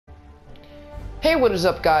Hey, what is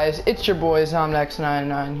up, guys? It's your boy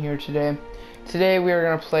Zomnex99 here today. Today we are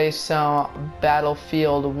gonna play some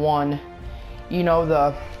Battlefield 1. You know,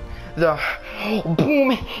 the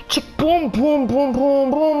boom, chick, boom, boom, boom, boom,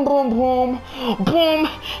 boom, boom, boom, boom,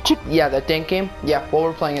 chick. Yeah, that dank game. Yeah, well,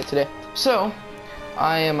 we're playing it today. So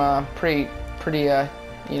I am pretty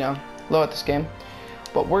you know, low at this game.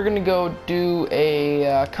 But we're gonna go do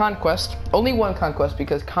a conquest. Only one conquest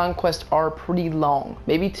because conquests are pretty long.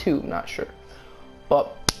 Maybe two, I'm not sure.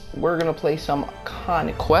 But we're gonna play some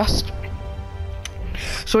conquest.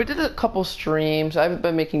 So I did a couple streams. I haven't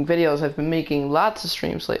been making videos. I've been making lots of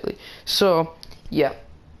streams lately. So yeah,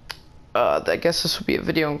 I guess this will be a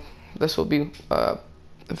video. This will be a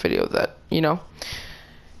video that, you know,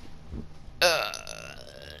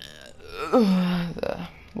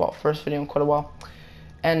 well, first video in quite a while.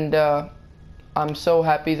 And I'm so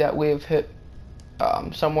happy that we have hit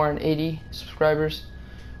somewhere in 80 subscribers.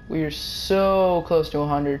 We are so close to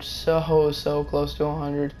 100, so close to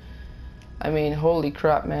 100. I mean, holy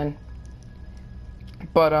crap, man.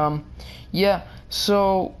 But yeah,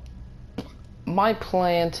 so my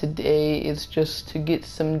plan today is just to get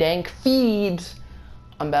some dank feeds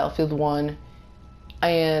on Battlefield 1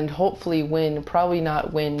 and hopefully win. Probably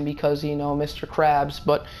not win because, you know, Mr. Krabs,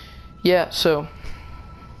 but yeah, so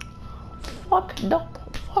fuck.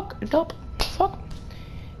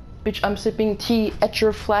 Bitch, I'm sipping tea at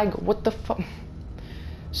your flag. What the fuck?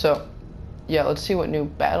 So, yeah, let's see what new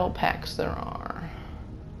battle packs there are.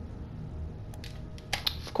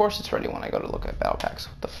 Of course it's ready when I go to look at battle packs.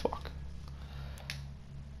 What the fuck?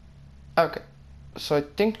 Okay, so I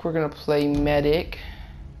think we're gonna play medic.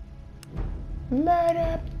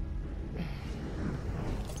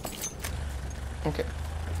 Okay.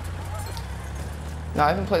 Now I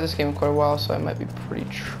haven't played this game in quite a while, so I might be pretty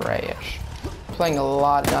trash. Playing a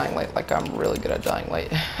lot of Dying Light, like I'm really good at Dying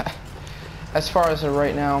Light. As far as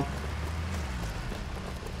right now,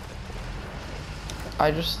 I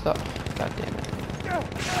just thought, god damn it.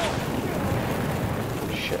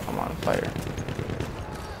 Shit, I'm on fire.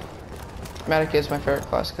 Medic is my favorite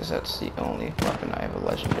class because that's the only weapon I have a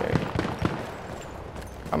legendary.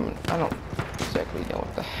 I don't exactly know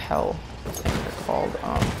what the hell they're called,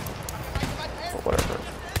 but whatever.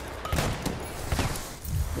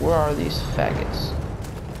 Where are these faggots?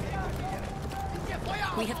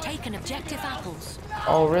 We have taken objective apples.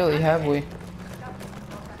 Oh, really? Have we?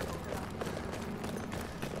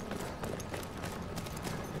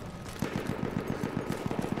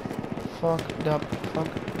 Fucked up.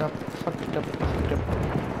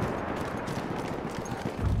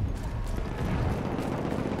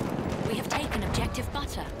 We have taken objective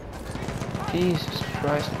butter. Jesus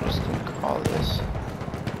Christ, I'm just gonna call this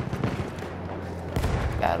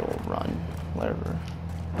battle run, whatever.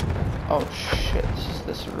 Oh shit,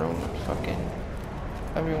 this is room that fucking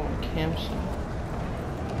everyone camps in.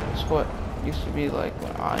 It's what used to be like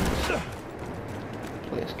when I used to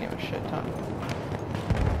play this game a shit ton.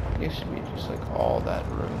 It used to be just like all that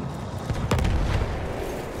room.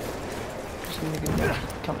 Just nigga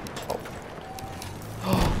come.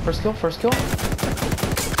 Oh, first kill.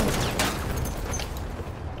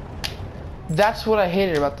 That's what I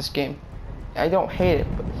hated about this game. I don't hate it,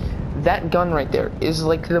 but that gun right there is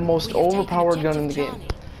like the most overpowered gun in the game.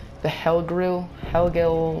 The Helgrill,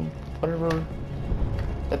 whatever.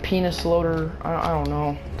 The penis loader, I don't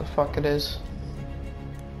know what the fuck it is.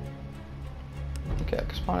 Okay, I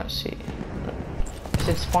can spawn at C. I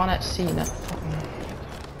said spawn at C, not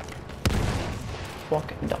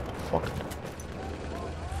fucking dumb.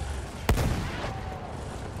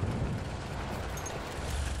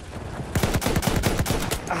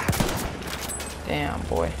 Damn,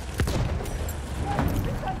 boy.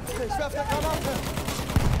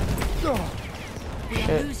 We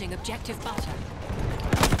are losing objective butter.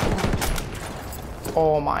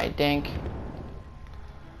 Oh my dank.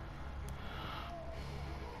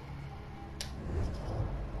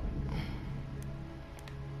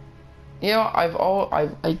 You know,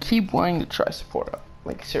 I keep wanting to try Sephora.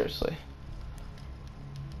 Like, seriously.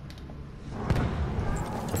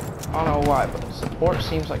 I don't know why, but support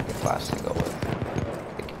seems like the class to go with.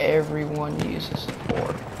 Like, everyone uses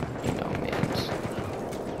support, you know, means.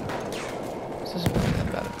 This isn't really that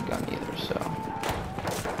bad of a gun either, so.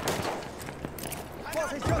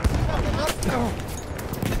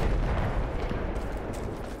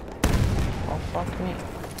 Oh, fuck me.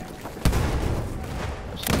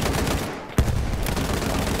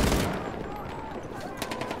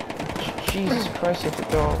 Jesus Christ, you have to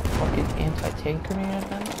throw a fucking anti-tank grenade at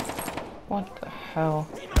them? What the hell?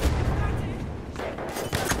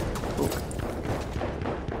 Ooh.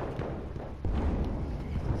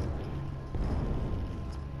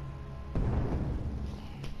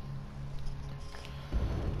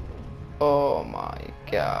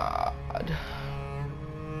 god.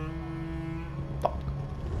 Fuck.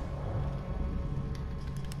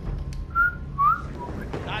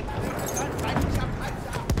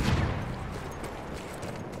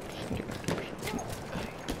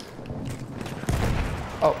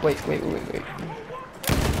 Oh, wait.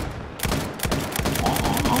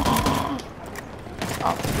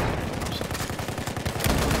 Oh.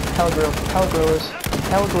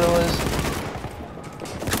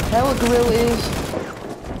 Hella grill is.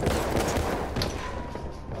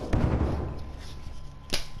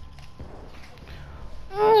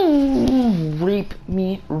 Rape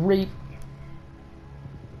me, rape.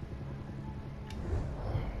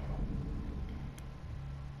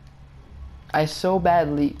 I so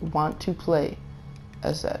badly want to play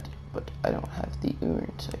as that, but I don't have the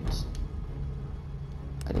iron sights.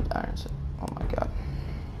 I need iron sights. Oh my god.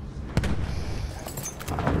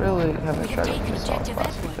 I really haven't tried the assault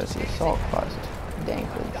class because the assault class is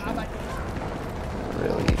dankly cheap.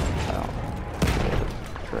 Really, I don't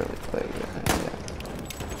really play with it yet.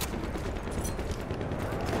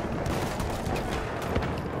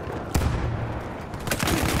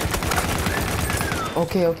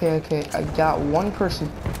 Okay. I got one person.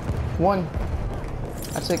 One.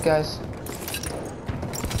 That's it, guys.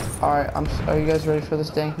 Alright, are you guys ready for this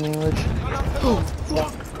dank English? Oh,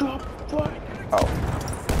 fuck. Oh.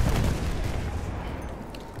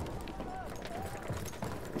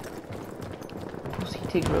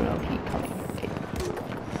 Tigro, no heat coming. Okay.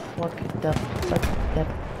 Fuck the.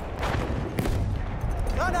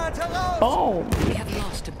 Boom! We have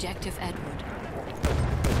lost objective Edward.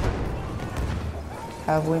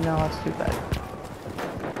 Have we now? That's too bad.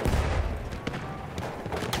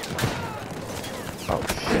 Oh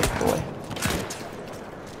shit, boy.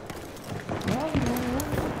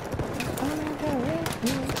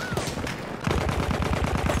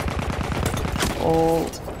 Oh.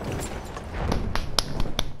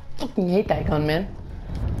 Fucking hate that gun, man.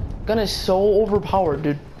 Gun is so overpowered,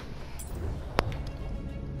 dude.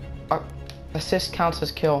 Assist counts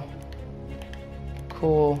as kill.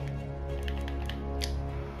 Cool.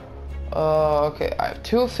 Okay, I have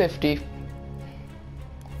 250.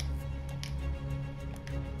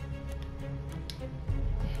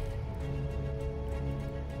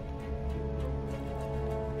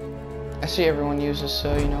 I see everyone uses,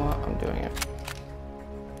 so you know what? I'm doing it.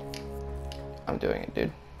 I'm doing it,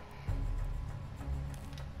 dude.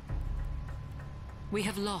 We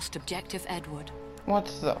have lost objective Edward. What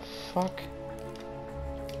the fuck?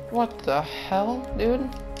 What the hell, dude?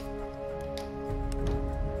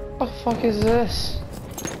 What the fuck is this?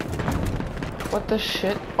 What the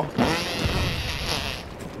shit? Oh.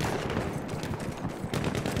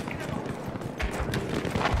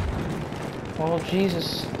 Well,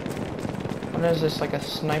 Jesus. What is this, like a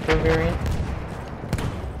sniper variant?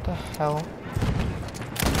 What the hell?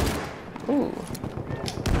 Ooh.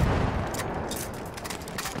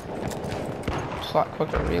 It's a lot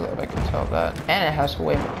quicker reload, I can tell that. And it has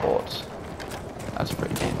way more bullets. That's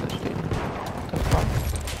pretty dangerous, dude. What the fuck?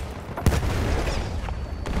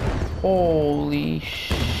 Holy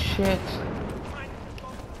shit.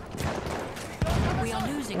 We are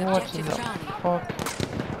losing What objective the Charlie. fuck?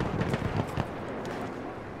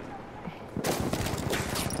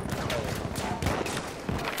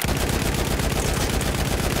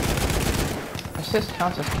 Assist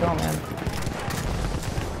counts as kill, man.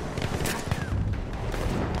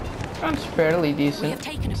 Gun's fairly decent.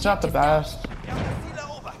 It's not the best.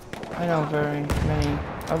 I know very many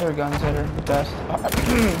other guns that are the best.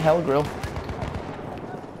 Hell grill.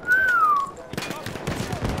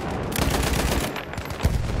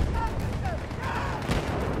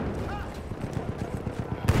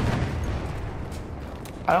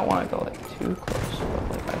 I don't want to go like too close, but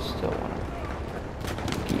like I still want to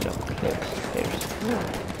beat up clips. There's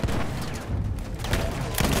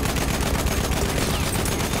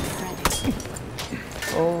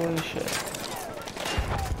holy shit.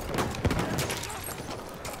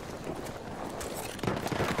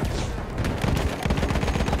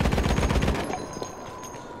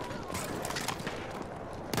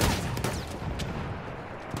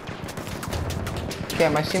 Okay, I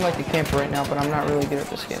might seem like a camper right now, but I'm not really good at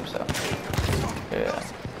this game, so yeah,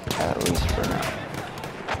 at least for now.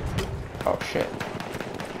 Oh shit.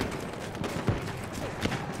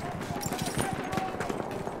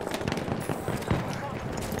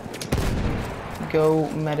 Go,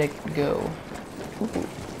 medic, go. Ooh.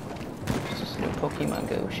 This is new Pokemon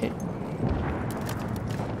Go shit.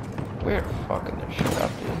 We're fucking this shit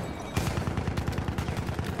up, dude.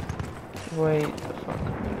 Wait the fuck a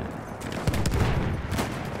minute.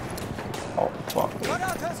 Oh fuck.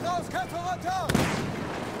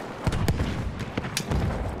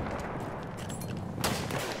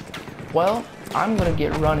 Well, I'm gonna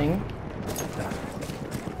get running.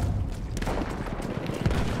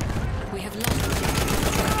 We have lost.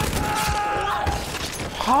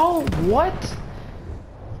 How? What?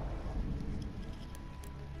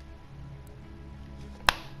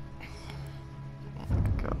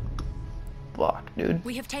 Fuck, dude.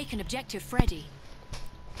 We have taken objective Freddy.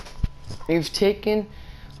 You've taken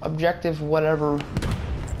objective whatever.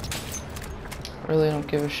 Really don't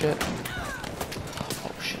give a shit.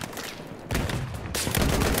 Oh shit.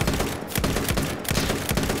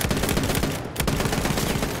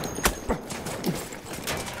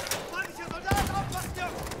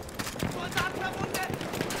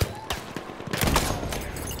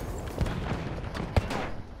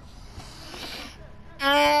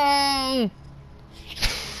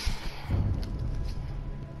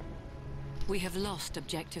 We have lost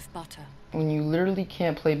objective Butter. When you literally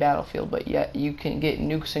can't play Battlefield, but yet you can get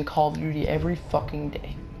nukes in Call of Duty every fucking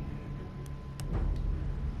day.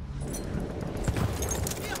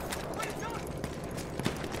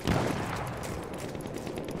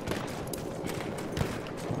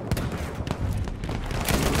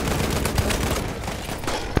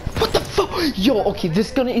 What the fuck? Yo, okay,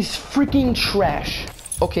 this gun is freaking trash.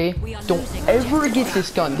 Okay, don't ever get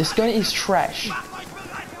this gun. This gun is trash.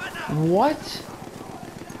 What?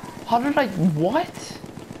 How did I... What?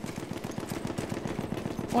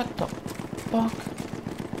 What the fuck?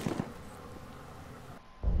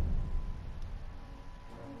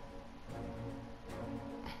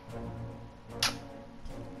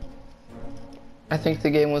 I think the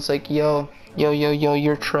game was like, yo,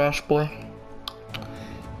 you're trash, boy.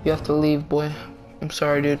 You have to leave, boy. I'm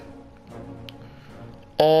sorry, dude.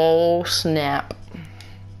 Oh, snap.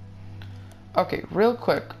 Okay, real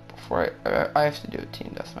quick. I have to do a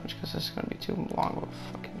team deathmatch because this is gonna be too long of a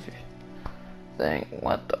fucking thing.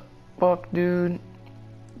 What the fuck, dude?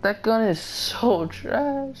 That gun is so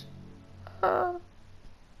trash.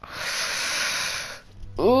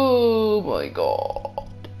 Oh my god.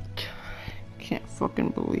 Can't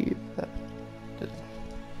fucking believe that.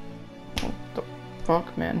 What the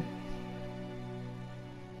fuck, man?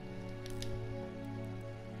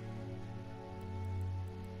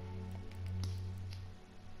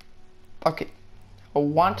 Okay, I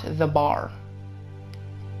want the bar.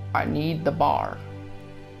 I need the bar.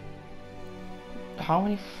 How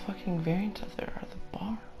many fucking variants are there? The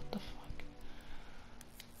bar? What the fuck?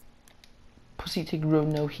 Pussy to grow,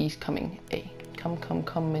 no, he's coming. Hey, come,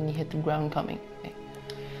 and you hit the ground coming. Hey.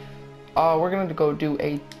 We're gonna go do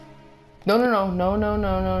a... No,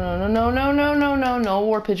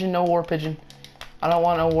 war pigeon, no war pigeon. I don't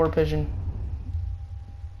want no war pigeon.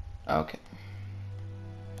 Okay.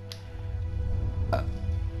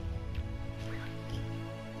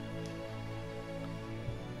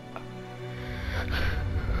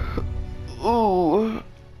 Ooh.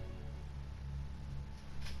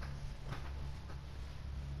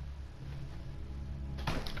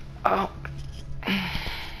 Oh.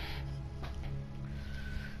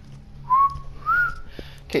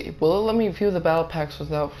 Okay, will it let me view the battle packs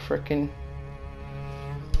without frickin'...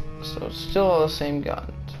 So it's still all the same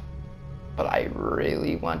guns. But I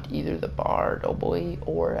really want either the Bard, oh boy,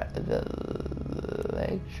 or the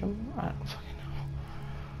Legion. I don't fucking know.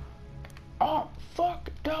 Oh,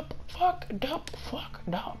 fucked up.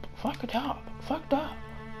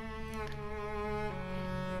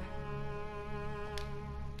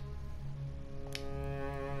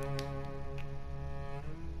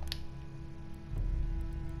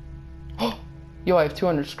 Yo, I have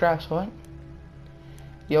 200 scraps, what?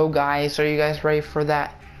 Yo, guys, are you guys ready for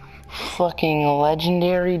that fucking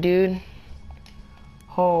legendary, dude?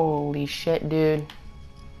 Holy shit, dude.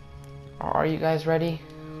 Are you guys ready?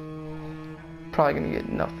 Probably gonna get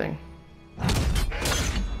nothing.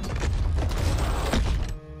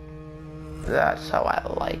 That's how I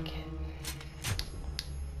like it.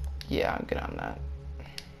 Yeah, I'm good on that.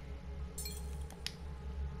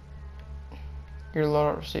 Your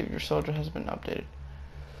loadout received. Your soldier has been updated.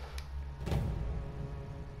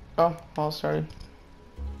 Oh, all started.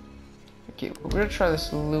 Okay, we're gonna try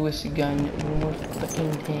this Lewis gun one more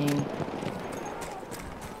fucking thing.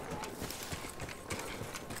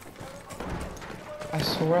 I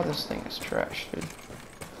swear this thing is trash, dude.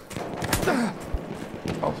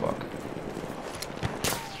 Oh fuck.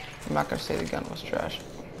 I'm not gonna say the gun was trash.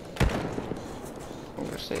 I'm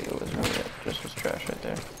gonna say it was really, this was trash right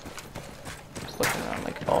there. Just looking around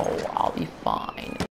like, oh, I'll be fine.